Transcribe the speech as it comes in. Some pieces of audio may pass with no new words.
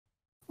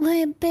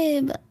Wait,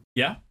 babe.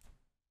 Yeah?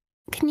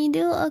 Can you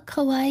do a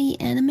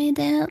kawaii anime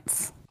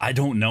dance? I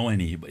don't know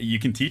any, but you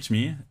can teach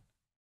me.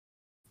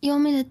 You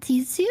want me to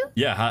teach you?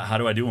 Yeah, how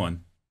do I do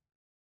one?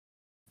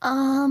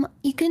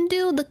 You can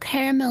do the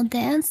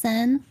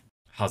Caramelldansen.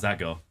 How's that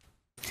go?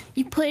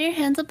 You put your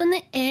hands up in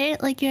the air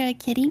like you're a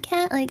kitty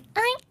cat. Like,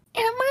 I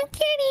am a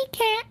kitty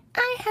cat.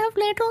 I have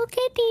little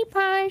kitty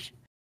paws.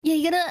 Yeah,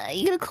 you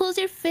gotta close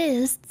your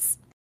fists.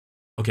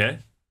 Okay.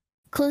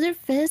 Close your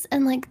fists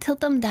and like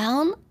tilt them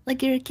down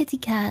like you're a kitty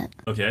cat.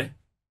 Okay.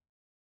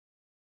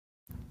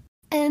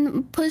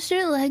 And push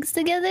your legs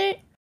together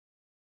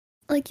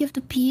like you have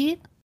to pee.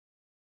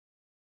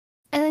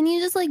 And then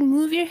you just like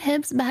move your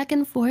hips back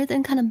and forth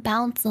and kind of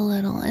bounce a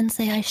little and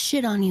say, I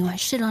shit on you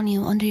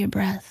under your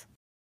breath.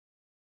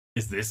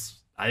 Is this?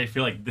 I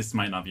feel like this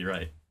might not be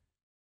right.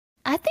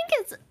 I think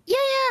it's,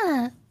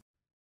 yeah.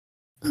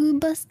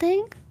 Uba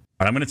stink?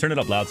 Alright, I'm gonna turn it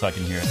up loud so I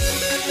can hear it.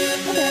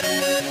 Okay.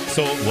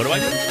 So, what do I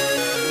do?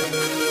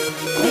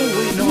 Oh,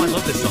 wait, no, I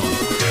love this song.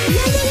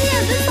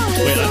 Yeah, this song is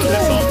Wait, I love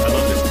this song. I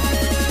love this song.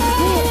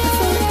 Wait,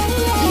 so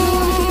you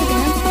want to take a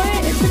dance for it?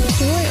 It's a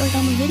short, like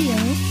on the video.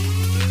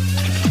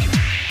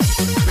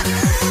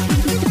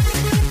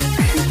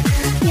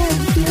 Yeah,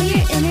 feel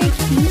your inner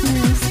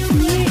cuteness.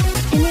 Feel your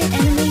inner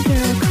anime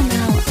girl come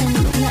out and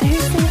let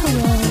her say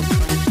hello.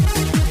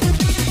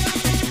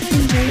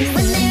 Embrace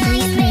it.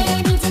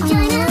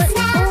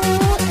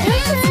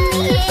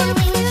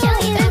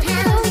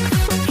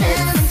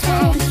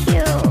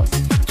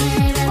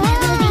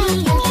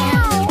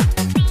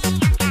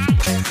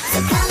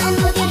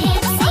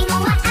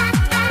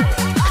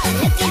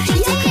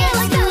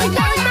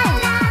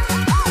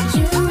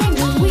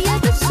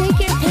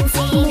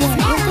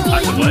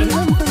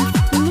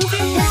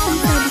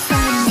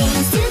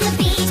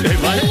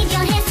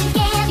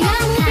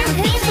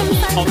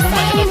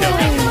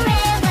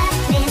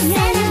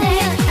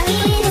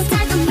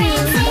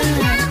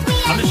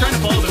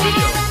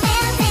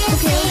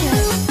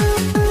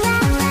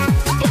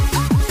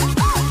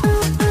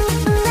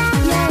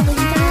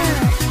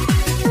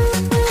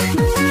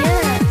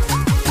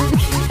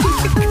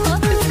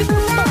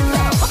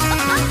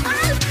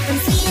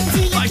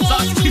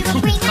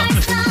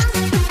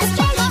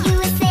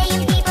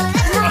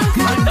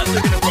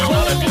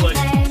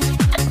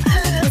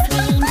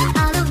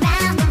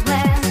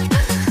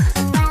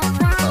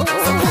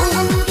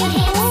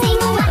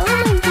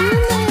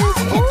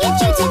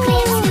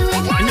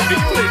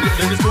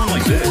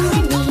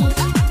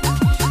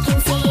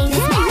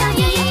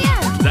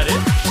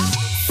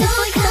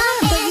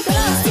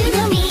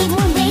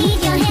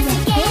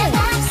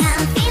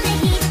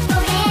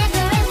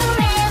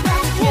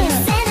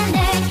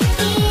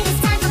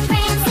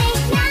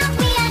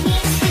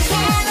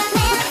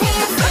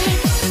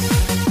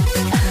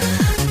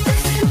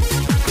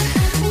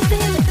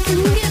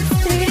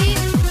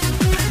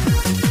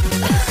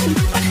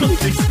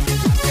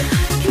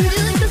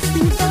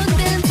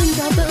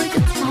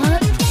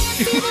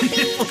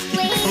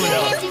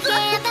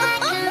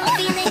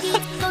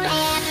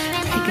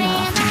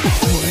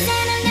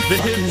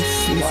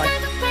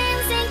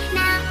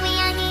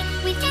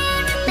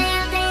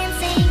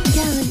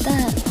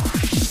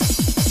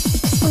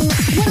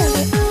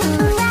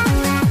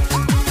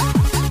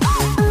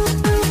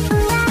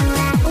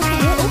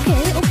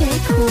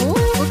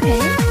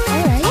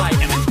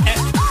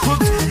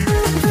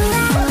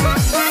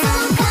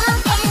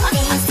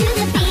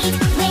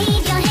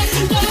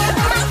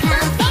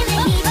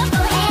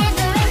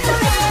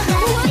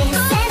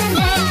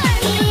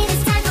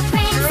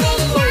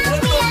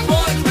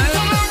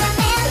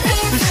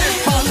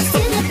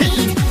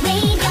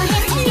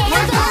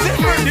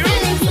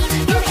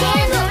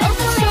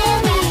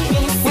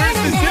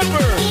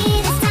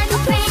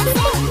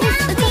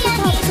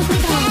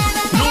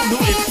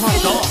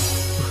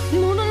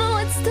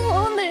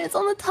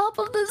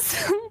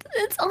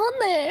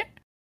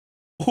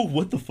 Oh,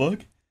 what the fuck?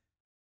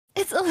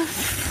 It's a...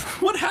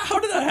 What? How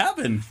did that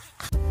happen?